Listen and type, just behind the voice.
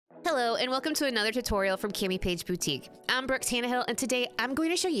Hello and welcome to another tutorial from CamiPaige Boutique. I'm Brooke Tannehill and today I'm going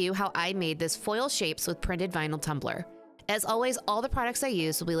to show you how I made this foil shapes with printed vinyl tumbler. As always, all the products I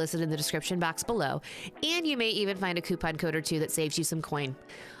use will be listed in the description box below, and you may even find a coupon code or two that saves you some coin.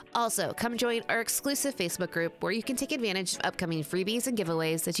 Also, come join our exclusive Facebook group where you can take advantage of upcoming freebies and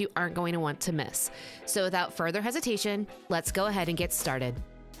giveaways that you aren't going to want to miss. So without further hesitation, let's go ahead and get started.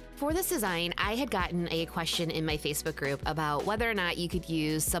 For this design, I had gotten a question in my Facebook group about whether or not you could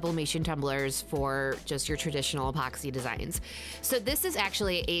use sublimation tumblers for just your traditional epoxy designs. So this is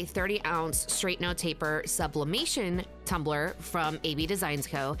actually a 30-ounce straight no taper sublimation tumbler from AB Designs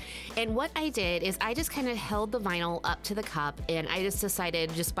Co. And what I did is I just kind of held the vinyl up to the cup, and I just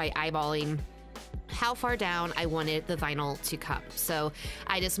decided just by eyeballing how far down I wanted the vinyl to come. So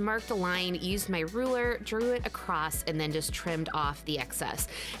I just marked the line, used my ruler, drew it across, and then just trimmed off the excess.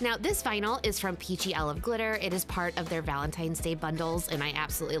 Now this vinyl is from Peachy Olive Glitter. It is part of their Valentine's Day bundles and I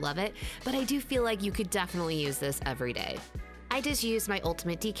absolutely love it, but I do feel like you could definitely use this every day. I just used my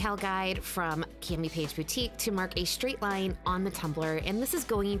ultimate decal guide from CamiPaige Boutique to mark a straight line on the tumbler, and this is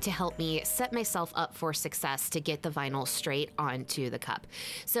going to help me set myself up for success to get the vinyl straight onto the cup.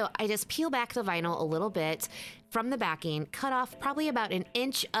 So I just peel back the vinyl a little bit from the backing, cut off probably about an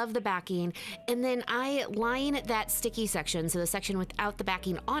inch of the backing, and then I line that sticky section, so the section without the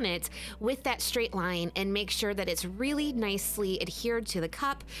backing on it, with that straight line and make sure that it's really nicely adhered to the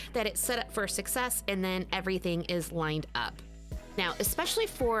cup, that it's set up for success, and then everything is lined up. Now, especially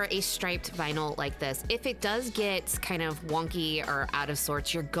for a striped vinyl like this, if it does get kind of wonky or out of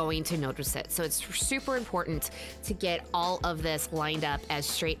sorts, you're going to notice it. So it's super important to get all of this lined up as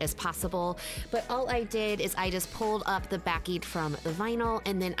straight as possible. But all I did is I just pulled up the backing from the vinyl,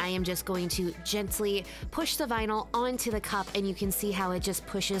 and then I am just going to gently push the vinyl onto the cup, and you can see how it just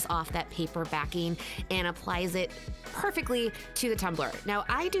pushes off that paper backing and applies it perfectly to the tumbler. Now,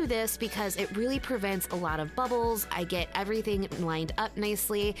 I do this because it really prevents a lot of bubbles. I get everything lined up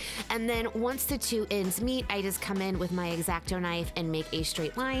nicely, and then once the two ends meet, I just come in with my X-Acto knife and make a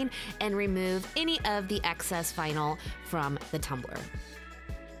straight line and remove any of the excess vinyl from the tumbler.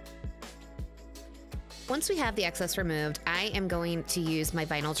 Once we have the excess removed, I am going to use my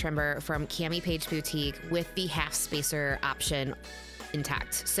vinyl trimmer from CamiPaige Boutique with the half spacer option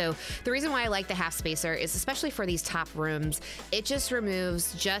intact. So the reason why I like the half spacer is, especially for these top rooms, it just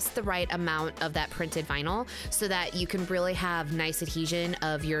removes just the right amount of that printed vinyl so that you can really have nice adhesion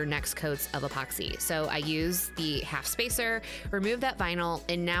of your next coats of epoxy. So I use the half spacer, remove that vinyl,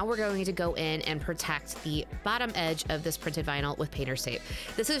 and now we're going to go in and protect the bottom edge of this printed vinyl with painter's tape.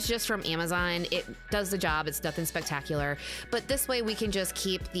 This is just from Amazon. It does the job. It's nothing spectacular, but this way we can just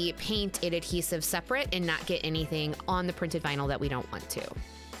keep the paint and adhesive separate and not get anything on the printed vinyl that we don't want to.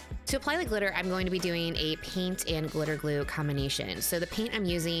 To apply the glitter, I'm going to be doing a paint and glitter glue combination. So the paint I'm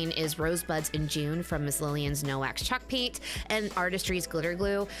using is Rosebuds in June from Miss Lillian's No Wax Chalk paint and Artistry's glitter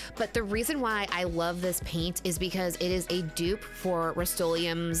glue. But the reason why I love this paint is because it is a dupe for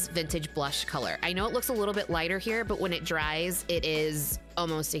Rust-Oleum's Vintage Blush color. I know it looks a little bit lighter here, but when it dries, it is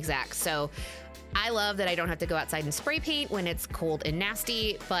almost exact. So I love that I don't have to go outside and spray paint when it's cold and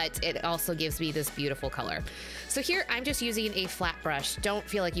nasty, but it also gives me this beautiful color. So here I'm just using a flat brush. Don't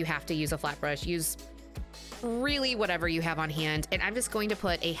feel like you have to use a flat brush. Use really whatever you have on hand, and I'm just going to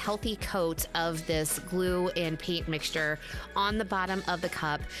put a healthy coat of this glue and paint mixture on the bottom of the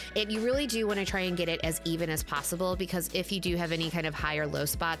cup. And you really do want to try and get it as even as possible, because if you do have any kind of high or low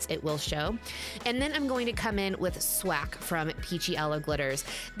spots, it will show. And then I'm going to come in with Chock from Peachy Olive Glitters.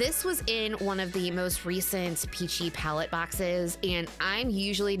 This was in one of the most recent Peachy palette boxes, and I'm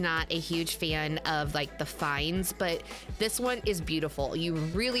usually not a huge fan of like the fines, but this one is beautiful. You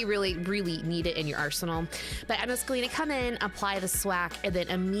really, really, really need it in your arsenal. But I'm just going to come in, apply the Chock, and then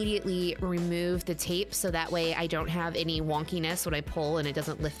immediately remove the tape, so that way I don't have any wonkiness when I pull and it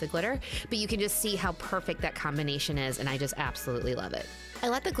doesn't lift the glitter. But you can just see how perfect that combination is, and I just absolutely love it. I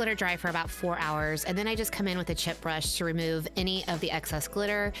let the glitter dry for about 4 hours, and then I just come in with a chip brush to remove any of the excess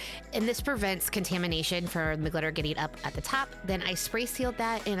glitter, and this prevents contamination from the glitter getting up at the top. Then I spray sealed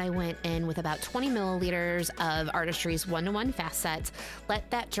that, and I went in with about 20 milliliters of Artistry's 1-to-1 fast set, let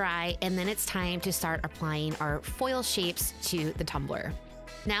that dry, and then it's time to start applying our foil shapes to the tumbler.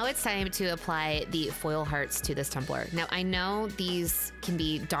 Now it's time to apply the foil hearts to this tumbler. Now I know these can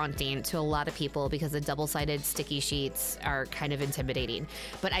be daunting to a lot of people because the double-sided sticky sheets are kind of intimidating,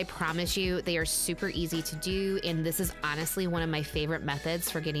 but I promise you they are super easy to do, and this is honestly one of my favorite methods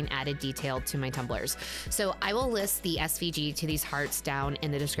for getting added detail to my tumblers. So I will list the SVG to these hearts down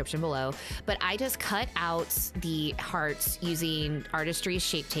in the description below, but I just cut out the hearts using Artistry's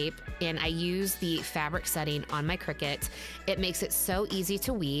shape tape, and I use the fabric setting on my Cricut. It makes it so easy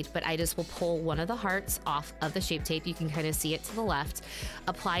to weed, but I just will pull one of the hearts off of the Shape Tape. You can kind of see it to the left,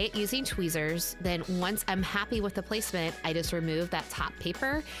 apply it using tweezers. Then once I'm happy with the placement, I just remove that top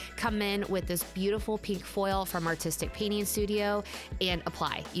paper, come in with this beautiful pink foil from Artistic Painting Studio and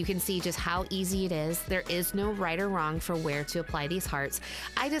apply. You can see just how easy it is. There is no right or wrong for where to apply these hearts.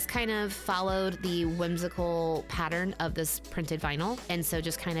 I just kind of followed the whimsical pattern of this printed vinyl, and so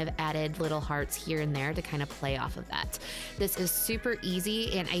just kind of added little hearts here and there to kind of play off of that. This is super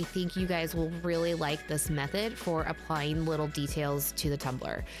easy, and I think you guys will really like this method for applying little details to the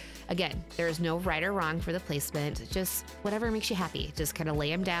tumbler. Again, there is no right or wrong for the placement, just whatever makes you happy. Just kind of lay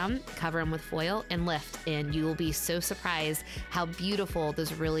them down, cover them with foil, and lift, and you will be so surprised how beautiful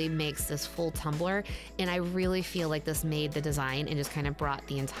this really makes this full tumbler. And I really feel like this made the design and just kind of brought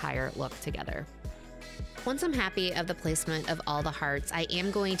the entire look together. Once I'm happy of the placement of all the hearts, I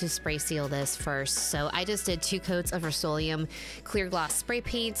am going to spray seal this first. So I just did 2 coats of Rust-Oleum clear gloss spray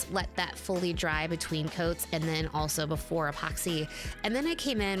paint, let that fully dry between coats, and then also before epoxy. And then I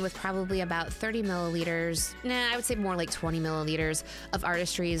came in with probably about 30 milliliters, I would say more like 20 milliliters of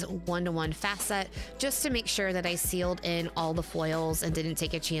Artistry's 1-to-1 fast set, just to make sure that I sealed in all the foils and didn't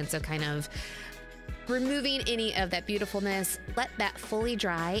take a chance of kind of removing any of that beautifulness. Let that fully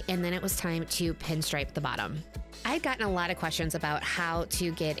dry, and then it was time to pinstripe the bottom. I'd gotten a lot of questions about how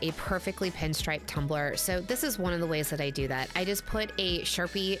to get a perfectly pinstriped tumbler, so this is one of the ways that I do that. I just put a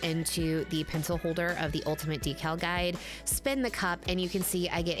Sharpie into the pencil holder of the Ultimate Decal Guide, spin the cup, and you can see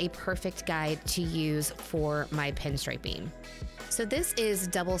I get a perfect guide to use for my pinstriping. So this is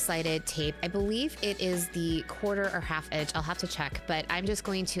double-sided tape. I believe it is the 1/4 or 1/2 inch. I'll have to check, but I'm just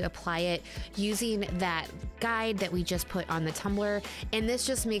going to apply it using that guide that we just put on the tumbler. And this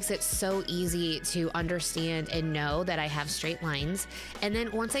just makes it so easy to understand and know that I have straight lines. And then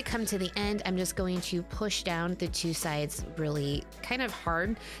once I come to the end, I'm just going to push down the 2 sides really kind of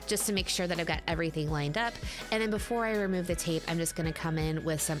hard, just to make sure that I've got everything lined up. And then before I remove the tape, I'm just gonna come in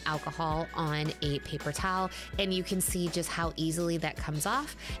with some alcohol on a paper towel, and you can see just how easily that comes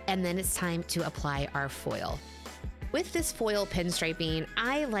off. And then it's time to apply our foil. With this foil pinstriping,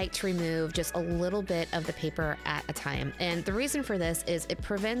 I like to remove just a little bit of the paper at a time. And the reason for this is it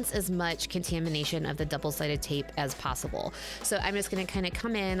prevents as much contamination of the double-sided tape as possible. So I'm just gonna kind of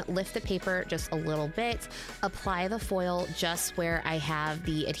come in, lift the paper just a little bit, apply the foil just where I have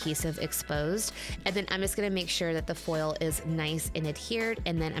the adhesive exposed. And then I'm just gonna make sure that the foil is nice and adhered,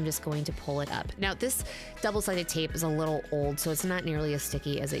 and then I'm just going to pull it up. Now this double-sided tape is a little old, so it's not nearly as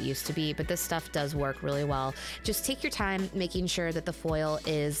sticky as it used to be, but this stuff does work really well. Just take your time making sure that the foil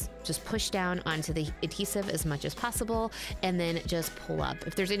is just pushed down onto the adhesive as much as possible, and then just pull up.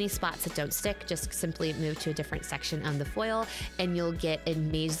 If there's any spots that don't stick, just simply move to a different section of the foil and you'll get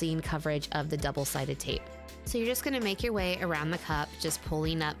amazing coverage of the double-sided tape. So you're just gonna make your way around the cup, just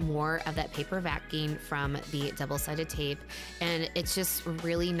pulling up more of that paper backing from the double-sided tape. And it's just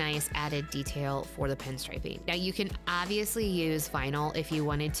really nice added detail for the pinstriping. Now you can obviously use vinyl if you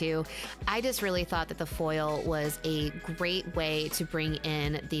wanted to. I just really thought that the foil was a great way to bring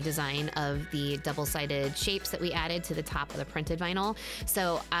in the design of the double-sided shapes that we added to the top of the printed vinyl.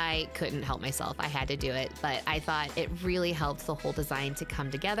 So I couldn't help myself, I had to do it. But I thought it really helped the whole design to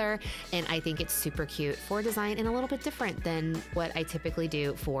come together. And I think it's super cute for design and a little bit different than what I typically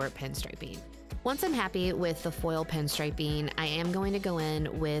do for pinstriping. Once I'm happy with the foil pinstriping, I am going to go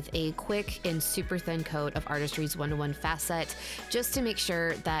in with a quick and super thin coat of Artistry's 1-to-1 fast set, just to make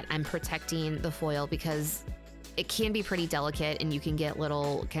sure that I'm protecting the foil, because it can be pretty delicate and you can get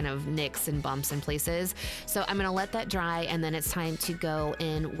little kind of nicks and bumps in places. So I'm gonna let that dry, and then it's time to go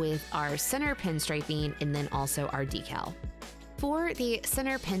in with our center pinstriping and then also our decal. For the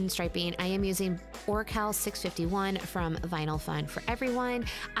center pinstriping, I am using Oracal 651 from Vinyl Fun for Everyone.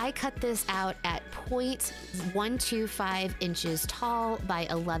 I cut this out at 0.125 inches tall by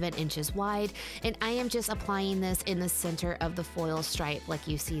 11 inches wide, and I am just applying this in the center of the foil stripe like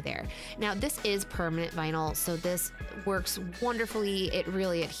you see there. Now this is permanent vinyl, so this works wonderfully. It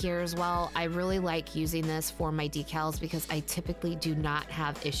really adheres well. I really like using this for my decals because I typically do not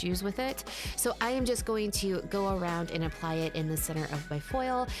have issues with it. So I am just going to go around and apply it in the center of my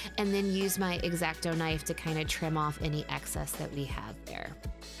foil, and then use my X-Acto knife to kind of trim off any excess that we have there.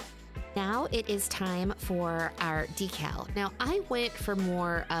 Now it is time for our decal. Now I went for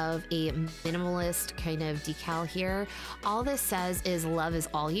more of a minimalist kind of decal here. All this says is love is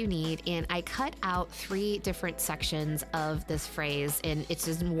all you need, and I cut out 3 different sections of this phrase, and it's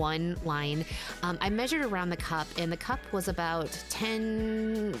just one line. I measured around the cup, and the cup was about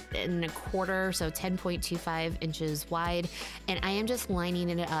 10 and a quarter, so 10.25 inches wide, and I am just lining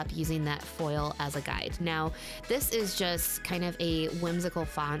it up using that foil as a guide. Now this is just kind of a whimsical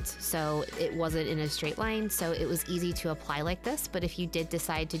font, so it wasn't in a straight line, so it was easy to apply like this. But if you did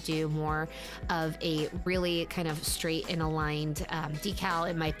decide to do more of a really kind of straight and aligned decal,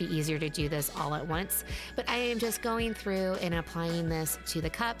 it might be easier to do this all at once. But I am just going through and applying this to the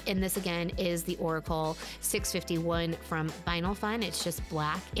cup, and this again is the Oracle 651 from Vinyl Fun. It's just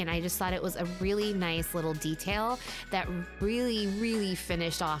black, and I just thought it was a really nice little detail that really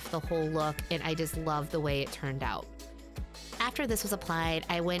finished off the whole look, and I just love the way it turned out. After this was applied,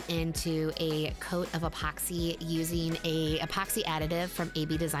 I went into a coat of epoxy using a epoxy additive from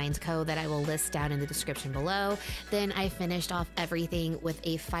AB Designs Co. that I will list down in the description below. Then I finished off everything with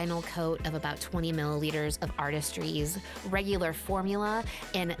a final coat of about 20 milliliters of Artistry's regular formula,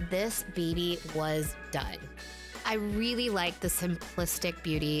 and this baby was done. I really like the simplistic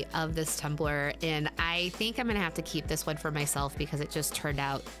beauty of this tumbler, and I think I'm gonna have to keep this one for myself because it just turned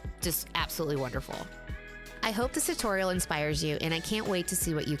out just absolutely wonderful. I hope this tutorial inspires you, and I can't wait to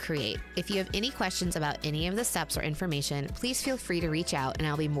see what you create. If you have any questions about any of the steps or information, please feel free to reach out and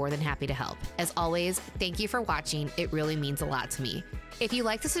I'll be more than happy to help. As always, thank you for watching. It really means a lot to me. If you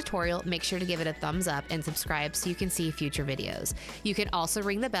like this tutorial, make sure to give it a thumbs up and subscribe so you can see future videos. You can also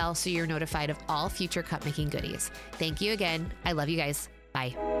ring the bell so you're notified of all future cup making goodies. Thank you again. I love you guys.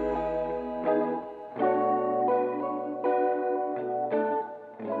 Bye.